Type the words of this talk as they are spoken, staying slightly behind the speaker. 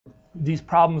these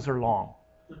problems are long.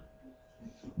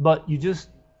 But you just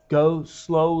go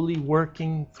slowly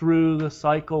working through the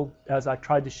cycle as I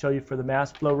tried to show you for the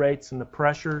mass flow rates and the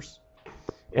pressures.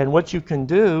 And what you can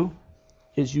do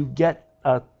is you get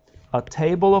a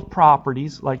table of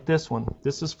properties like this one.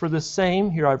 This is for the same.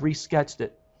 Here I've resketched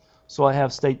it. So I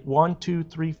have state 1, 2,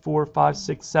 3, 4, 5,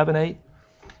 6, 7, 8.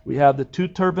 We have the 2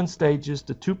 turbine stages,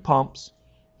 the 2 pumps.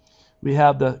 We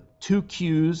have the 2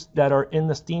 Qs that are in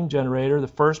the steam generator, the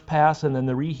first pass and then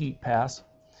the reheat pass.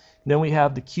 And then we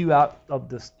have the Q out of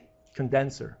the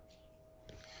condenser.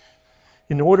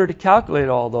 In order to calculate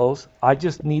all those, I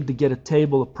just need to get a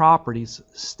table of properties,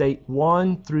 state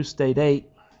 1 through state 8,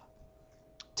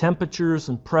 temperatures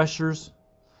and pressures,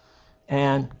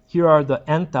 and here are the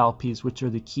enthalpies, which are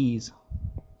the keys.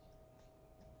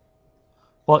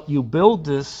 But you build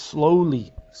this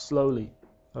slowly,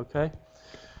 okay?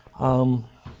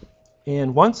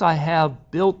 And once I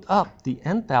have built up the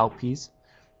enthalpies,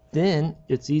 then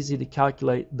it's easy to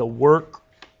calculate the work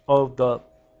of the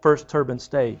first turbine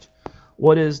stage.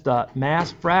 What is the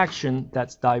mass fraction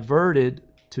that's diverted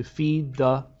to feed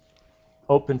the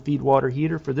open feed water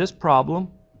heater? For this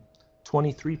problem,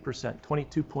 23%,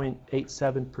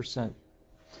 22.87%,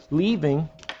 leaving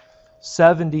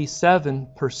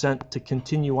 77% to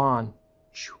continue on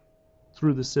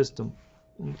through the system.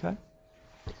 Okay?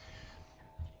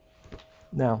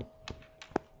 Now,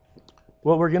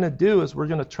 what we're going to do is we're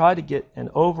going to try to get an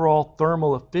overall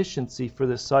thermal efficiency for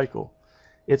this cycle.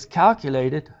 It's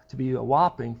calculated to be a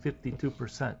whopping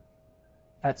 52%.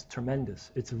 That's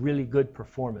tremendous. It's a really good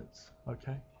performance.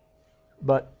 Okay?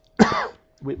 But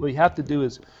what we have to do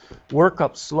is work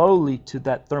up slowly to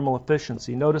that thermal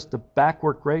efficiency. Notice the back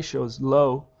work ratio is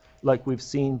low, like we've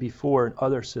seen before in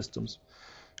other systems,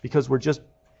 because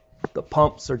the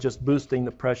pumps are just boosting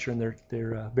the pressure, and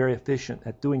they're very efficient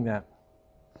at doing that.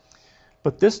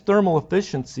 But this thermal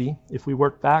efficiency, if we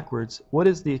work backwards, what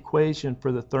is the equation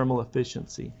for the thermal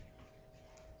efficiency?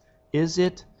 Is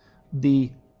it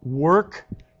the work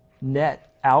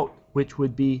net out, which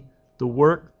would be the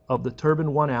work of the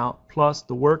turbine 1 out plus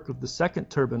the work of the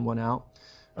second turbine 1 out,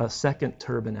 second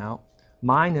turbine out,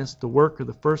 minus the work of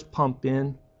the first pump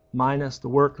in, minus the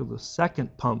work of the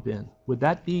second pump in? Would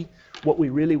that be what we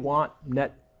really want,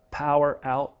 net power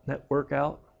out, net work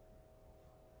out?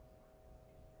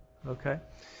 Okay.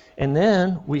 And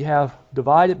then we have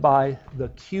divided by the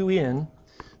Q in,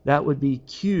 that would be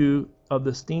Q of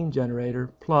the steam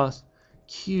generator plus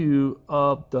Q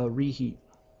of the reheat.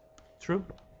 True?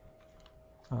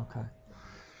 Okay. A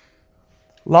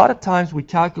lot of times we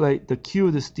calculate the Q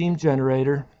of the steam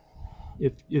generator.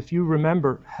 If you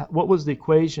remember, what was the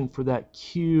equation for that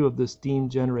Q of the steam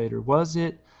generator? Was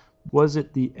it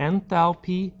the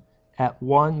enthalpy at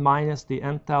 1 minus the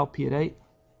enthalpy at 8?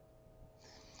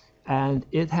 And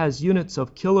it has units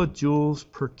of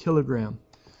kilojoules per kilogram.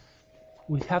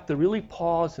 We have to really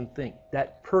pause and think.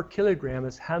 That per kilogram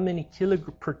is how many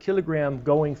per kilogram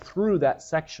going through that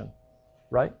section,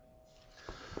 right?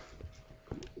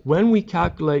 When we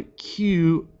calculate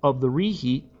Q of the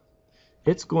reheat,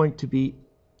 it's going to be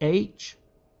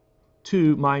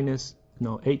H3 minus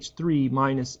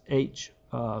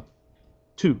H2,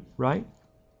 right?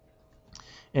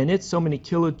 And it's so many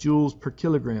kilojoules per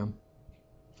kilogram.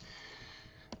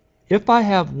 If I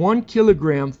have 1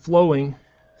 kilogram flowing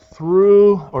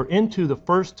through or into the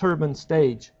first turbine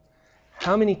stage,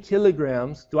 how many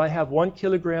kilograms do I have? 1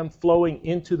 kilogram flowing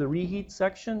into the reheat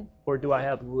section, or do I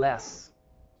have less?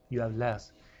 You have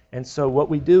less. And so what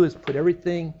we do is put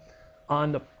everything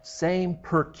on the same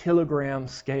per kilogram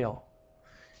scale.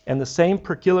 And the same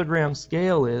per kilogram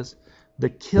scale is the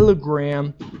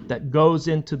kilogram that goes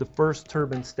into the first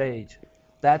turbine stage.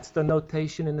 That's the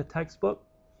notation in the textbook.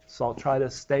 So I'll try to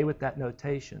stay with that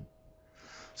notation.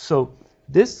 So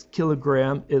this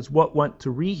kilogram is what went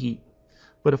to reheat.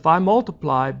 But if I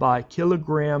multiply by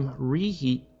kilogram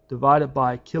reheat divided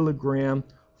by kilogram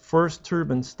first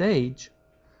turbine stage,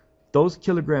 those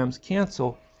kilograms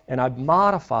cancel, and I've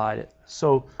modified it.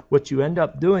 So what you end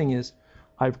up doing is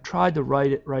I've tried to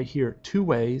write it right here 2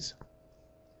 ways.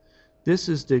 This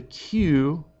is the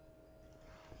Q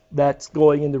that's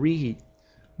going in the reheat.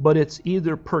 But it's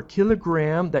either per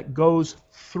kilogram that goes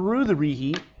through the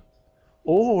reheat,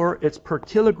 or it's per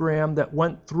kilogram that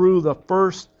went through the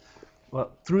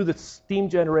through the steam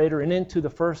generator and into the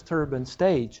first turbine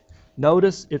stage.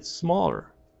 Notice it's smaller.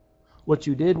 What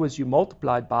you did was you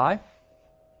multiplied by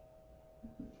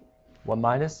 1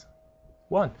 minus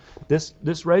 1.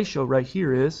 This ratio right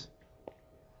here is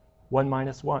 1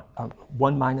 minus 1.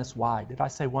 1 minus y. Did I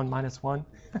say 1 minus 1?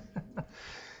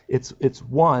 It's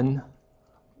 1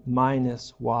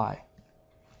 minus y.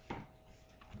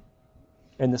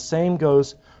 And the same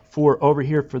goes for over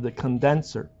here for the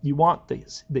condenser. You want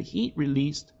the heat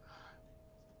released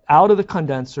out of the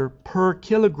condenser per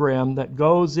kilogram that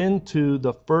goes into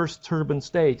the first turbine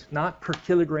stage, not per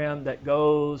kilogram that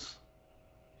goes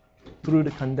through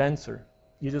the condenser.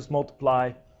 You just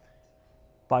multiply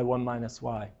by 1 minus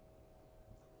y.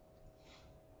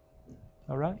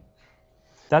 All right?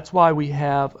 That's why we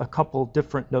have a couple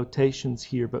different notations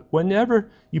here. But whenever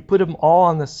you put them all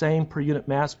on the same per unit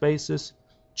mass basis,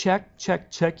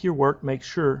 check your work, make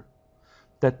sure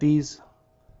that these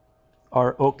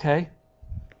are okay,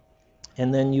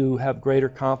 and then you have greater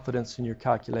confidence in your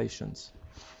calculations.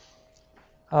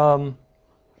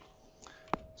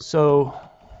 So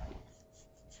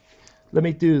let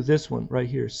me do this one right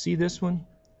here. See this one?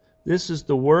 This is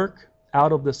the work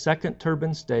out of the second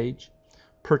turbine stage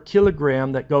per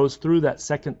kilogram that goes through that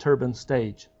second turbine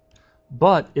stage.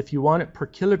 But if you want it per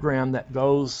kilogram that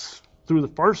goes through the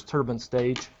first turbine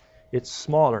stage, it's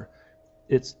smaller.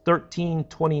 It's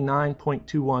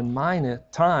 1329.21 minus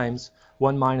times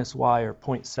 1 minus y, or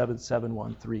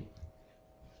 0.7713.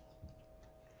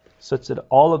 Such that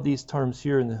all of these terms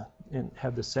here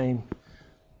have the same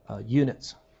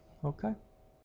units. Okay?